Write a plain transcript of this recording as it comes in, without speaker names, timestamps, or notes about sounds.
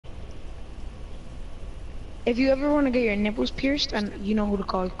If you ever want to get your nipples pierced, and you know who to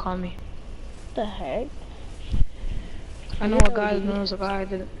call me. The heck? I know a Weirdo, guy that dude. knows a guy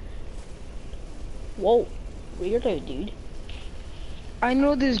that. Whoa. Weirdo, dude. I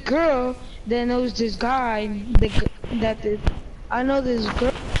know this girl that knows this guy. I know this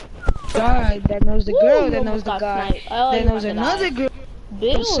guy that knows the Woo! girl You that knows almost the got guy sniped. Oh, that you're knows about to die. another girl.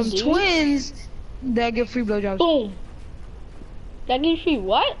 Bill, Some dude. twins that get free blowjobs. Boom. That gives you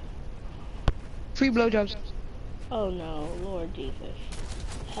what? Free blowjobs. Oh no, Lord Jesus.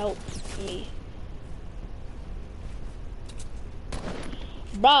 Help me.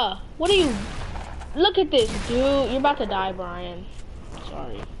 Bruh, what are you? Look at this, dude. You're about to die, Brian.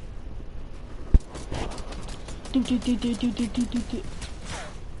 Sorry.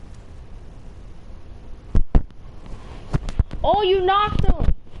 Oh, you knocked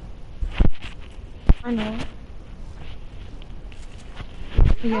him. I know.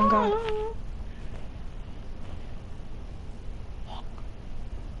 Young guy.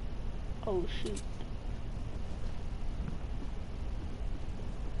 Oh shoot.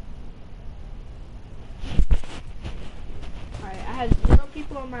 Alright, I had 0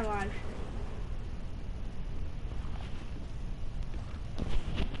 people on my live stream.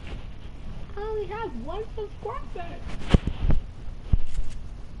 I only have 1 subscriber.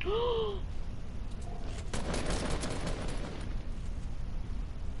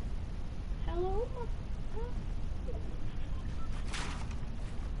 Hello?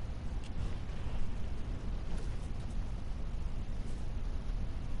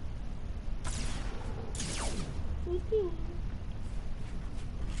 Who's you?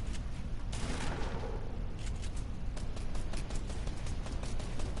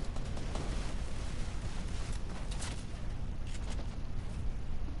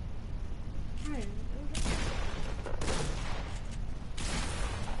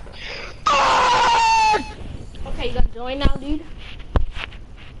 Okay, you gonna join now, dude?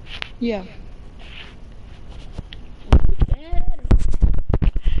 Yeah.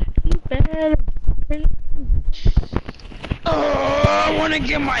 You better. Oh, I want to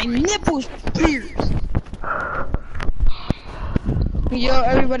get my nipples pierced. Yo,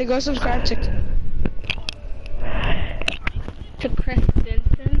 everybody go subscribe to Chris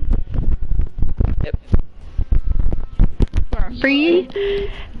Denson. Yep. For a free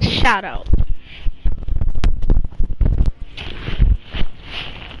shout out.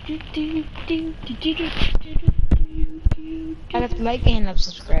 I got to like and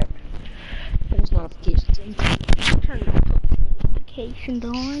subscribe. Those notifications. Turn the notifications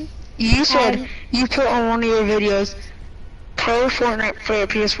on. You said you put on one of your videos, Pro Fortnite for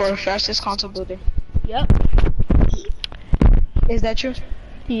PS4, fastest console builder. Yep. Is that true?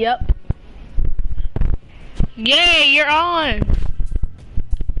 Yep. Yay, you're on.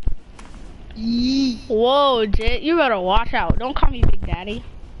 Yee. Whoa, Jit, you better watch out. Don't call me Big Daddy.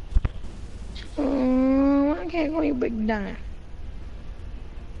 I can't call you Big Daddy.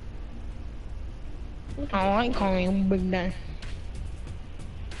 I don't like calling you Big Daddy.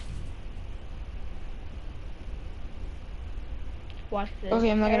 Watch this.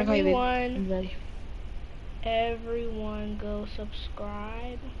 Okay, I'm not gonna call you Big Daddy. Everyone go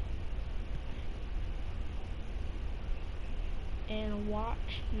subscribe and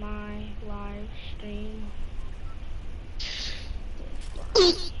watch my live stream.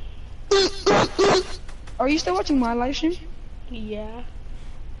 Are you still watching my live stream? Yeah.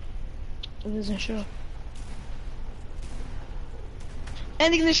 It doesn't show.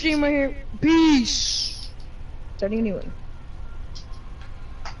 Ending the stream right here. Peace. Starting a new one.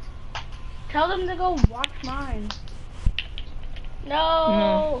 Tell them to go watch mine.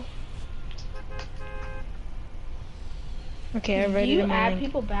 No. Okay, I'm ready Do you to add mine.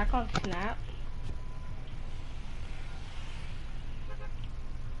 people back on Snap?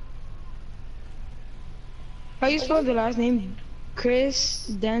 How you spell the last name? Chris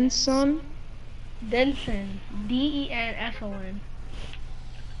Denson? Denson. D-E-N-S-O-N.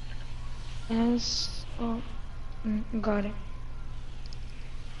 Got it.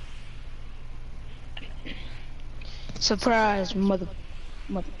 Surprise, mother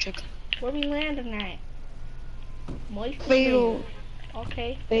chicken. Where we landing at? Moist. Fatal.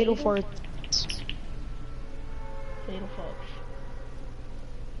 Okay. Fatal Fort. Fatal folks.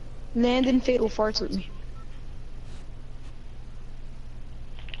 Land in Fatal Farts with me.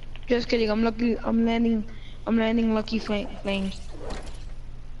 Just kidding. I'm lucky. I'm landing Lucky Flames.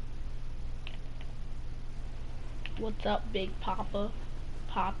 What's up, Big Papa?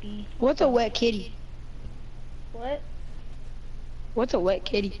 Poppy? What's a wet kitty? What? What's a wet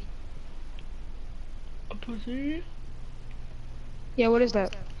kitty? A pussy? Yeah, what is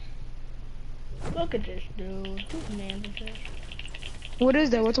that? Go Look at this dude. Whose man is this? What is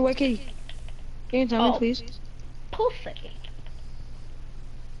that? What's a white kitty? Can you tell me, Oh. please? Pussy.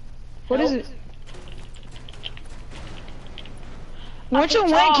 What is Help. it? What's a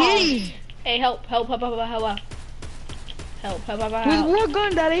white kitty? Hey, help, help, help, help, help, help. Help, help, help, With help. what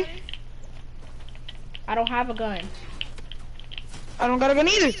gun, Daddy? I don't have a gun. I don't got a gun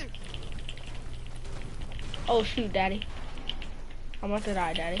either. Oh, shoot, Daddy. I'm about to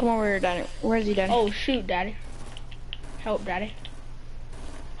die, Daddy. Come over here, Daddy. Where is he, Daddy? Oh, shoot, Daddy. Help, Daddy.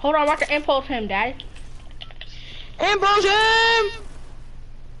 Hold on, I'm about to impulse him, Daddy. Impulse him!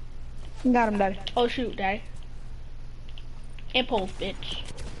 Got him, Daddy. Oh, shoot, Daddy. Impulse, bitch.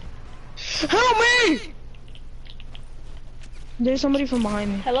 Help me! There's somebody from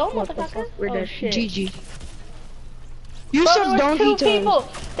behind me. Hello, What the motherfucker? fuck? We're Oh, dead. shit. GG. You Bro, suck there were donkey two toes. people.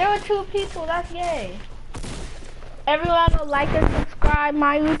 There were two people. That's gay. Everyone will like and subscribe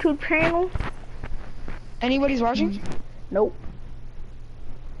my YouTube channel. Anybody's watching? Nope.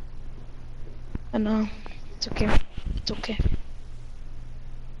 I know. It's okay. It's okay.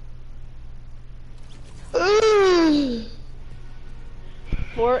 Ooh.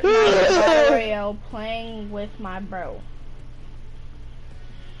 Fortnite Battle Royale playing with my bro.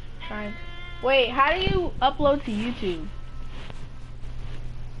 Trying. Wait, how do you upload to YouTube?